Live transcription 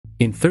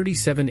In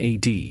 37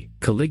 AD,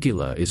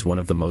 Caligula is one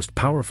of the most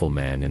powerful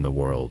men in the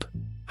world.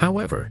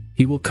 However,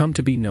 he will come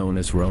to be known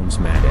as Rome's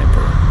Mad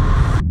Emperor.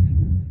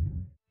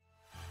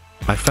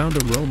 I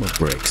found a Rome of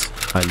bricks,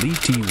 I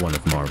leave to you one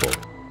of marble.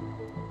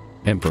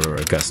 Emperor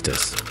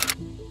Augustus.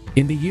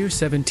 In the year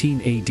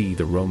 17 AD,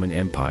 the Roman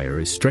Empire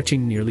is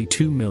stretching nearly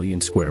 2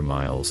 million square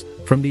miles,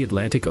 from the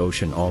Atlantic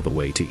Ocean all the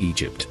way to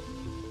Egypt.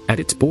 At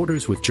its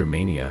borders with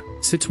Germania,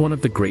 sits one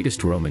of the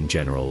greatest Roman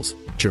generals,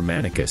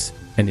 Germanicus,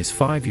 and his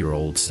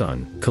 5-year-old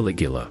son,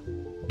 Caligula.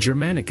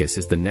 Germanicus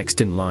is the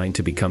next in line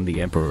to become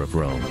the Emperor of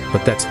Rome,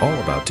 but that's all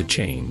about to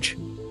change.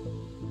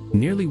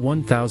 Nearly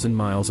 1,000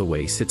 miles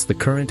away sits the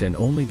current and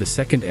only the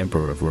second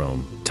Emperor of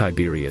Rome,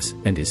 Tiberius,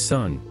 and his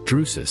son,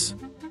 Drusus.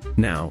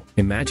 Now,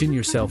 imagine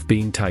yourself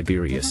being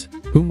Tiberius.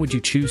 Whom would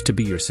you choose to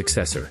be your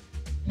successor?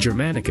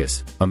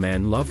 Germanicus, a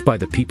man loved by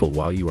the people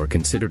while you are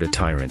considered a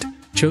tyrant,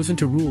 chosen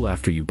to rule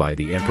after you by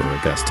the Emperor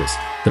Augustus,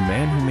 the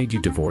man who made you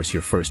divorce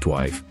your first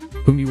wife,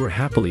 whom you were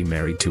happily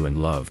married to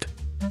and loved,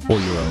 or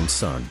your own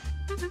son?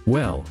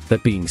 Well,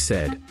 that being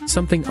said,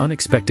 something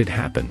unexpected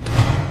happened.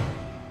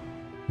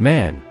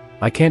 Man,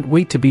 I can't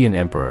wait to be an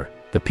emperor.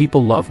 The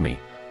people love me,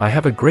 I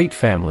have a great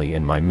family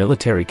and my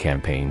military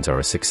campaigns are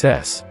a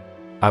success.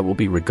 I will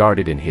be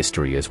regarded in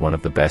history as one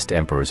of the best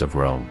emperors of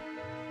Rome.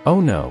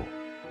 Oh no.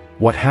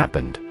 What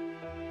happened?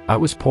 I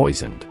was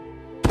poisoned.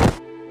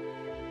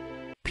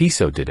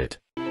 Piso did it.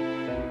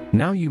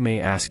 Now you may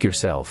ask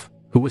yourself,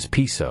 who was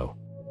Piso?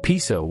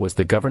 Piso was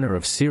the governor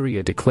of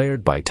Syria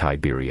declared by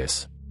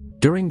Tiberius.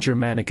 During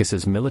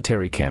Germanicus's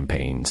military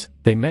campaigns,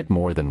 they met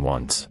more than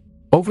once.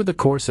 Over the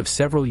course of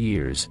several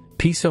years,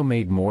 Piso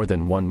made more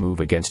than one move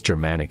against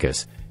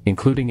Germanicus,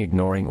 including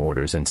ignoring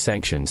orders and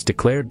sanctions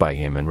declared by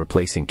him and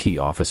replacing key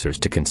officers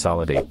to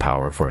consolidate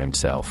power for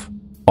himself.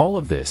 All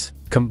of this,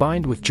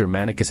 combined with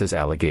Germanicus's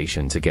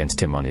allegations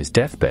against him on his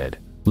deathbed,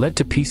 led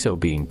to Piso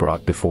being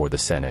brought before the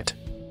Senate.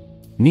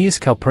 Gnaeus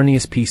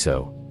Calpurnius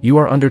Piso, you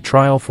are under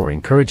trial for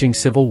encouraging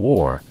civil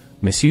war,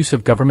 misuse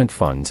of government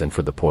funds and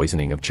for the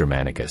poisoning of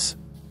Germanicus.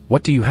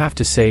 What do you have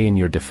to say in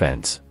your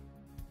defense?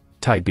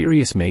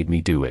 Tiberius made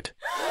me do it.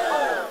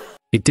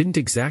 It didn't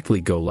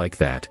exactly go like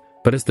that,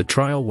 but as the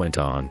trial went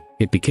on,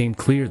 it became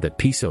clear that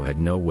Piso had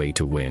no way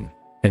to win,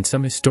 and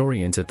some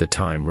historians at the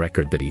time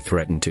record that he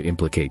threatened to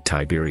implicate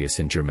Tiberius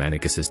in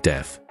Germanicus's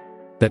death.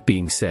 That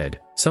being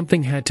said,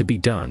 something had to be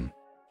done.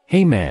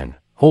 Hey man,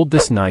 hold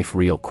this knife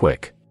real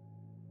quick.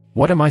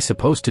 What am I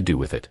supposed to do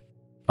with it?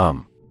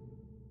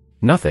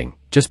 Nothing,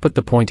 just put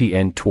the pointy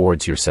end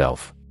towards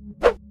yourself.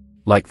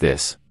 Like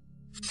this.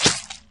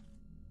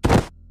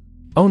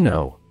 Oh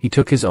no, he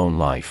took his own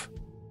life.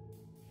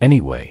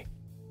 Anyway.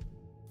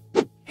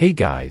 Hey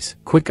guys,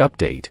 quick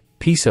update,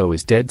 Piso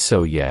is dead,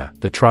 so yeah,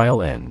 the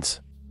trial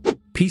ends.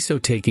 Piso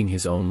taking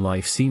his own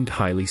life seemed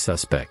highly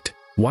suspect.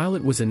 While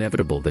it was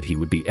inevitable that he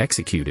would be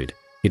executed,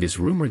 it is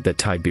rumored that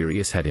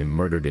Tiberius had him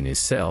murdered in his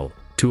cell,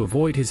 to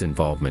avoid his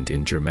involvement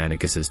in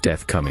Germanicus's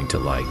death coming to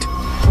light.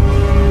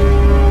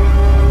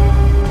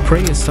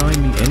 Pray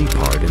assign me any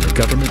part in the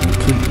government you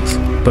please,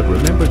 but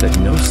remember that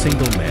no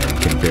single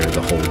man can bear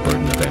the whole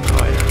burden of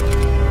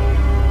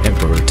empire.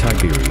 Emperor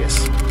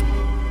Tiberius.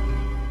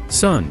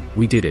 Son,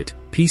 we did it,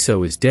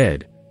 Piso is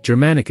dead,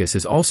 Germanicus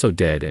is also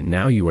dead, and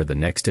now you are the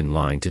next in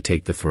line to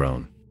take the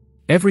throne.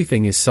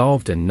 Everything is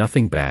solved and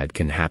nothing bad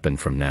can happen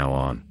from now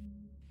on.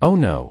 Oh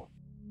no.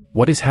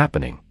 What is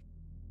happening?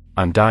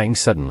 I'm dying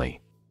suddenly.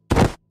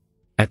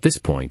 At this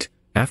point,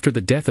 after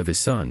the death of his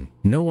son,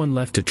 no one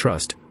left to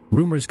trust,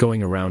 rumors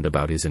going around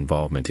about his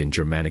involvement in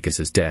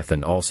Germanicus's death,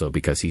 and also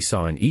because he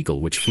saw an eagle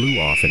which flew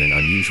off in an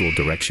unusual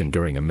direction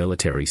during a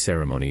military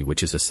ceremony,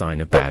 which is a sign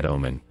of bad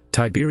omen.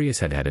 Tiberius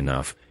had had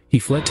enough. He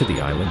fled to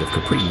the island of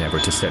Capri, never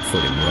to set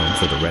foot in Rome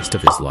for the rest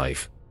of his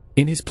life.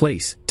 In his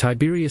place,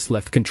 Tiberius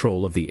left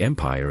control of the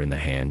empire in the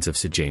hands of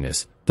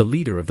Sejanus, the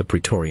leader of the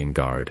Praetorian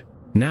Guard.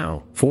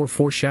 Now, for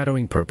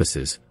foreshadowing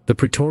purposes, the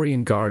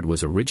Praetorian Guard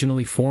was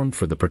originally formed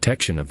for the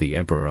protection of the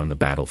emperor on the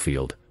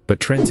battlefield, but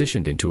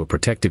transitioned into a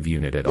protective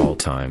unit at all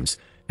times,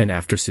 and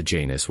after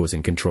Sejanus was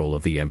in control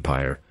of the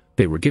empire,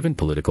 they were given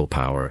political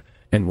power,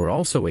 and were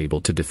also able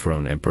to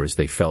dethrone emperors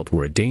they felt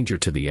were a danger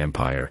to the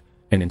empire,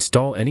 and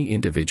install any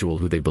individual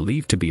who they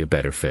believed to be a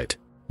better fit.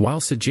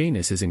 While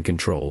Sejanus is in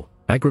control,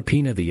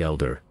 Agrippina the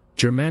Elder,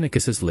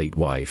 Germanicus's late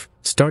wife,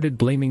 started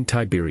blaming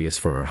Tiberius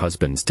for her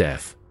husband's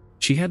death.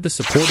 She had the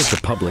support of the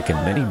public and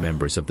many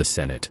members of the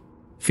Senate.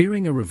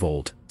 Fearing a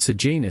revolt,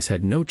 Sejanus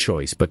had no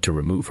choice but to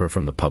remove her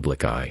from the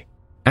public eye.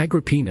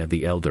 Agrippina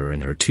the Elder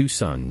and her 2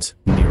 sons,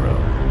 Nero,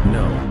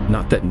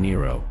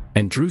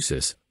 and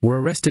Drusus,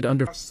 were arrested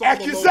under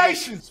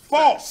accusations,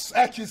 false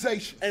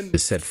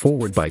accusations, set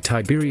forward by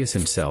Tiberius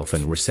himself,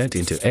 and were sent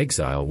into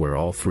exile, where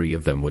all 3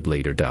 of them would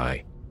later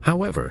die.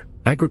 However,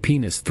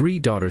 Agrippina's 3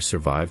 daughters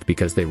survived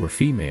because they were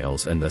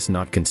females and thus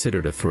not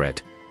considered a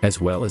threat,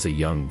 as well as a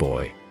young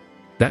boy.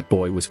 That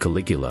boy was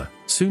Caligula,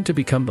 soon to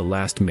become the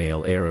last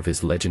male heir of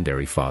his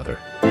legendary father.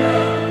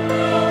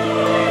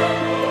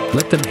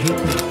 Let them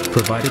hate me,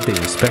 provided they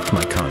respect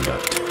my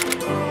conduct.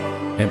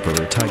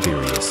 Emperor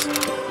Tiberius.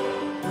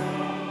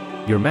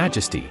 Your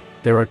Majesty,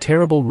 There are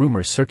terrible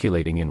rumors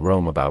circulating in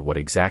Rome about what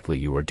exactly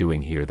you are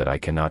doing here that I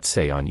cannot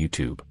say on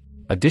YouTube.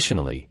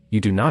 Additionally, you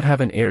do not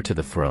have an heir to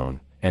the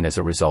throne, and as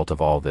a result of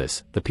all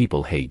this, the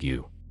people hate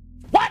you.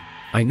 What?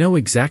 I know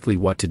exactly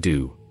what to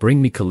do.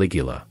 Bring me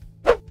Caligula.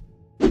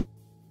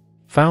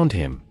 Found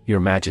him, Your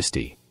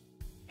Majesty.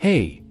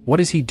 Hey, what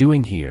is he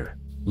doing here?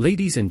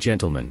 Ladies and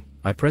gentlemen,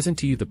 I present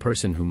to you the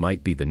person who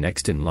might be the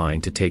next in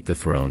line to take the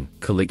throne,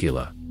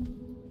 Caligula.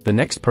 The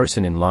next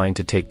person in line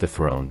to take the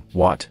throne,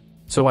 what?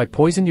 So I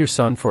poisoned your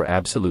son for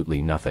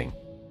absolutely nothing.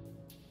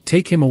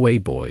 Take him away,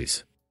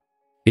 boys.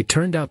 It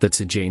turned out that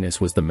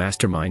Sejanus was the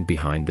mastermind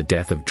behind the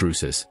death of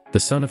Drusus, the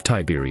son of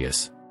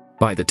Tiberius.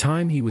 By the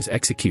time he was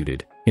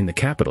executed, in the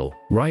capital,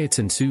 riots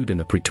ensued and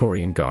the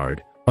Praetorian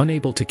Guard,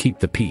 unable to keep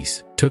the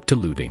peace, took to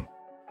looting.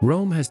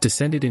 Rome has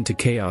descended into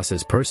chaos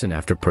as person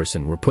after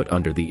person were put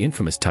under the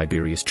infamous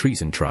Tiberius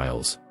treason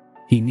trials.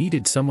 He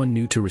needed someone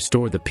new to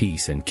restore the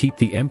peace and keep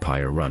the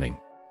empire running.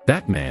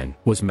 That man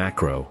was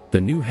Macro, the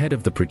new head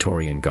of the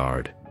Praetorian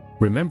Guard.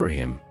 Remember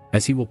him,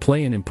 as he will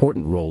play an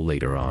important role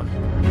later on.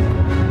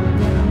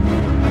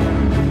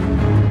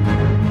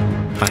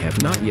 I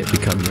have not yet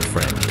become your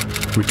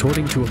friend.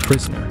 Retorting to a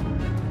prisoner.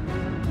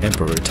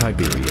 Emperor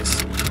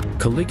Tiberius.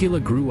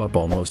 Caligula grew up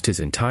almost his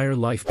entire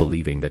life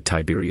believing that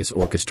Tiberius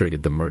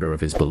orchestrated the murder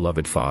of his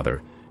beloved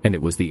father, and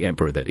it was the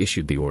emperor that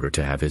issued the order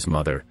to have his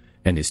mother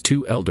and his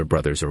two elder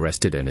brothers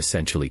arrested and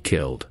essentially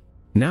killed.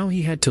 Now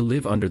he had to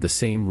live under the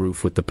same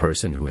roof with the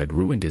person who had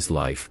ruined his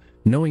life,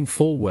 knowing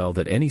full well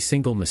that any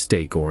single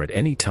mistake or at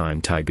any time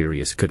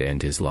Tiberius could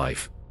end his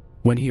life.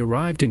 When he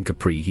arrived in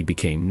Capri, he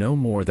became no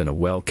more than a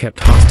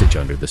well-kept hostage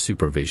under the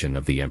supervision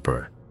of the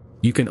emperor.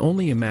 You can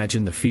only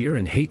imagine the fear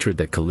and hatred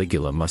that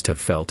Caligula must have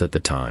felt at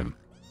the time.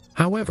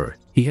 However,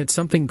 he had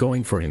something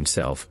going for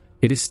himself.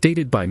 It is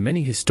stated by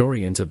many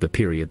historians of the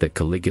period that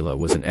Caligula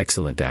was an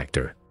excellent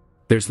actor.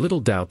 There's little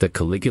doubt that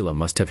Caligula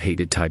must have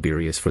hated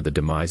Tiberius for the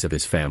demise of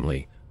his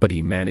family, but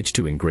he managed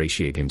to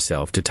ingratiate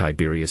himself to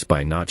Tiberius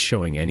by not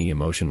showing any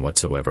emotion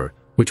whatsoever,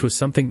 which was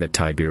something that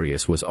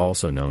Tiberius was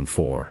also known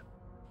for.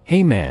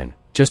 Hey man,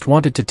 just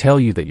wanted to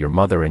tell you that your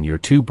mother and your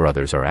two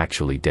brothers are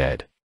actually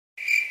dead.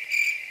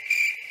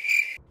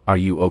 Are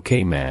you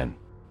okay, man?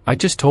 I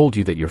just told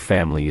you that your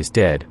family is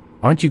dead.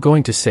 Aren't you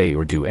going to say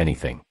or do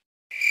anything?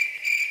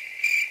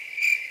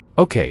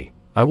 Okay,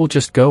 I will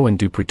just go and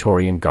do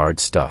Praetorian Guard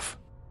stuff.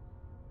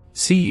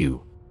 See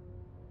you.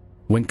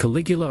 When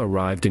Caligula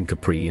arrived in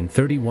Capri in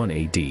 31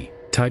 AD,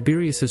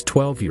 Tiberius's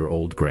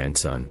 12-year-old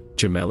grandson,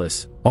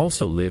 Gemellus,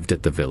 also lived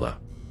at the villa.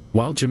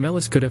 While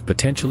Gemellus could have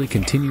potentially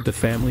continued the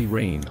family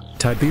reign,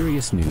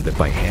 Tiberius knew that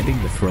by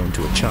handing the throne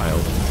to a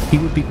child, he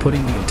would be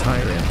putting the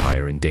entire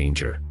empire in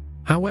danger.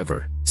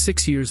 However,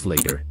 6 years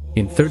later,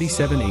 in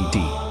 37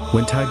 AD,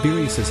 when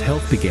Tiberius's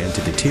health began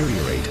to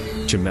deteriorate,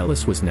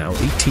 Gemellus was now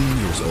 18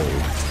 years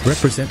old,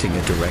 representing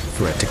a direct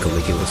threat to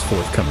Caligula's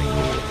forthcoming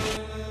rule.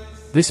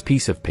 This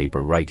piece of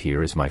paper right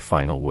here is my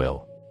final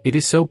will. It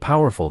is so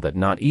powerful that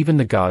not even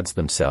the gods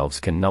themselves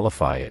can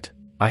nullify it.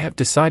 I have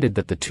decided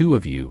that the two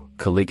of you,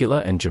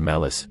 Caligula and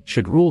Gemellus,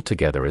 should rule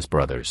together as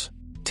brothers.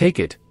 Take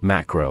it,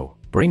 Macro,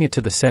 bring it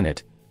to the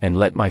Senate, and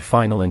let my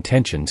final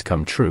intentions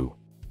come true.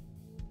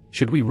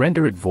 Should we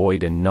render it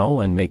void and null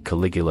and make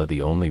Caligula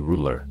the only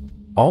ruler?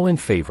 All in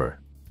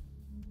favor?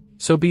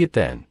 So be it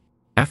then.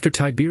 After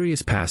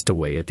Tiberius passed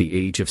away at the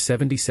age of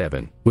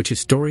 77, which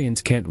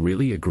historians can't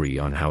really agree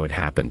on how it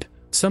happened,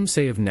 some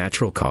say of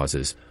natural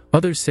causes,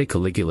 others say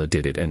Caligula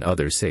did it, and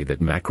others say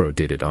that Macro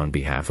did it on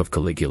behalf of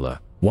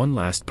Caligula. One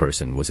last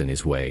person was in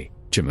his way,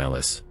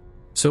 Gemellus.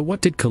 So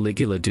what did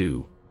Caligula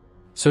do?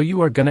 So you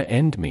are gonna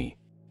end me?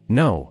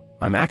 No,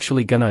 I'm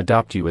actually gonna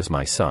adopt you as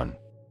my son.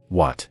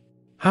 What?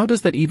 How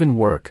does that even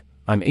work?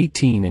 I'm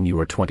 18 and you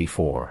are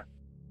 24.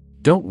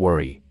 Don't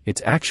worry,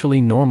 it's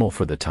actually normal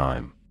for the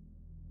time.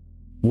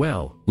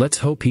 Well, let's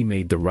hope he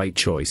made the right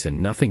choice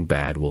and nothing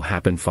bad will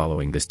happen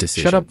following this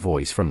decision. Shut up,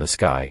 voice from the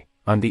sky.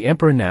 I'm the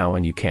emperor now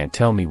and you can't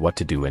tell me what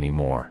to do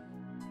anymore.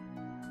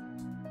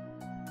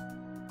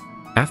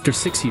 After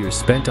 6 years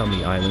spent on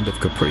the island of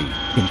Capri,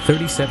 in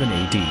 37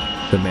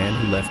 AD, the man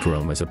who left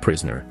Rome as a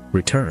prisoner,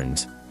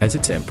 returns, as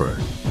its emperor,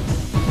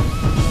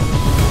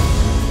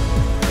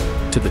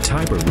 to the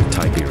Tiber with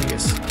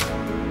Tiberius.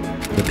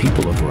 The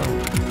people of Rome.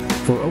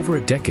 For over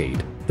a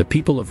decade, the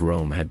people of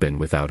Rome had been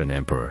without an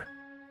emperor.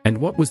 And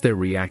what was their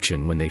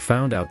reaction when they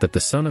found out that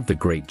the son of the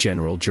great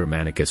general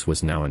Germanicus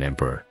was now an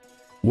emperor?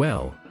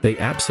 Well, they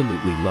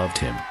absolutely loved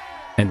him.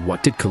 And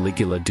what did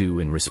Caligula do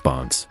in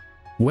response?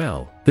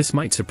 Well, this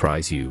might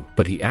surprise you,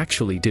 but he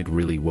actually did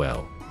really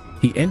well.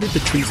 He ended the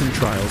treason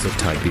trials of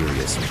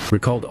Tiberius,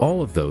 recalled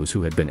all of those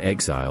who had been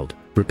exiled,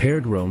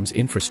 repaired Rome's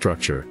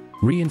infrastructure,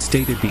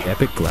 reinstated the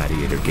epic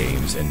gladiator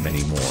games, and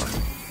many more.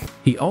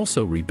 He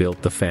also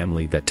rebuilt the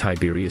family that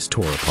Tiberius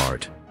tore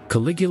apart.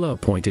 Caligula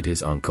appointed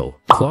his uncle,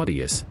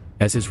 Claudius,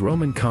 as his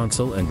Roman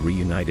consul and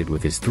reunited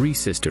with his three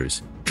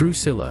sisters,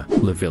 Drusilla,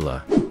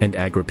 Livilla, and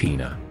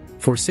Agrippina.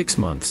 For 6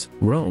 months,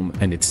 Rome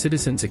and its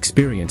citizens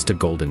experienced a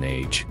golden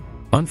age.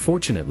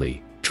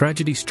 Unfortunately,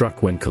 tragedy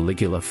struck when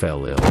Caligula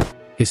fell ill.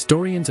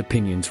 Historians'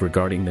 opinions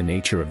regarding the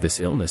nature of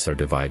this illness are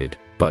divided,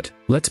 but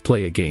let's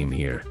play a game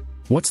here.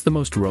 What's the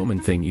most Roman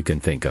thing you can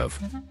think of?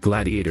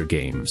 Gladiator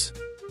games.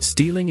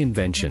 Stealing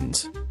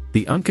inventions.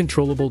 The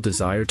uncontrollable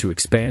desire to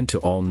expand to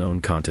all known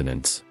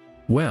continents.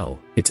 Well,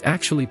 it's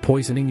actually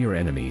poisoning your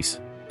enemies.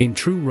 In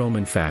true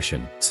Roman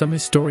fashion, some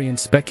historians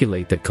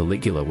speculate that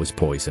Caligula was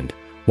poisoned,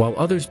 while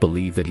others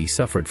believe that he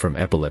suffered from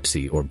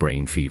epilepsy or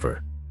brain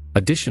fever.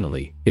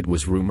 Additionally, it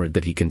was rumored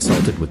that he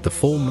consulted with the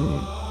full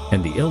moon,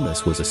 and the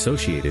illness was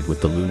associated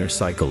with the lunar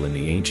cycle in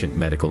the ancient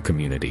medical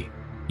community.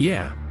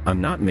 Yeah, I'm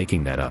not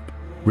making that up.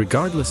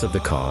 Regardless of the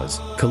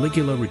cause,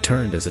 Caligula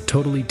returned as a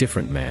totally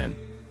different man.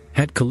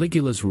 Had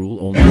Caligula's rule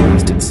only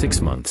lasted 6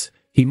 months,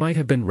 he might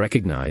have been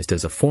recognized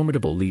as a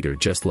formidable leader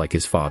just like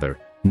his father,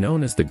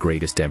 known as the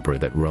greatest emperor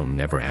that Rome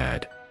never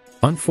had.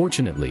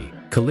 Unfortunately,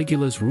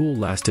 Caligula's rule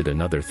lasted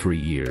another 3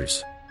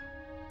 years.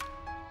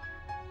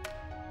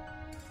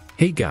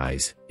 Hey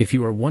guys, if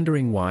you are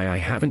wondering why I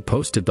haven't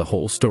posted the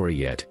whole story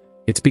yet,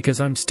 it's because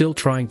I'm still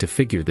trying to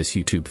figure this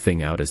YouTube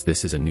thing out as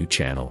this is a new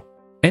channel.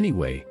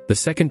 Anyway, the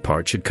second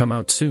part should come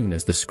out soon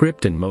as the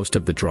script and most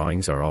of the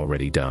drawings are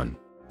already done.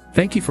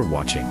 Thank you for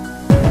watching.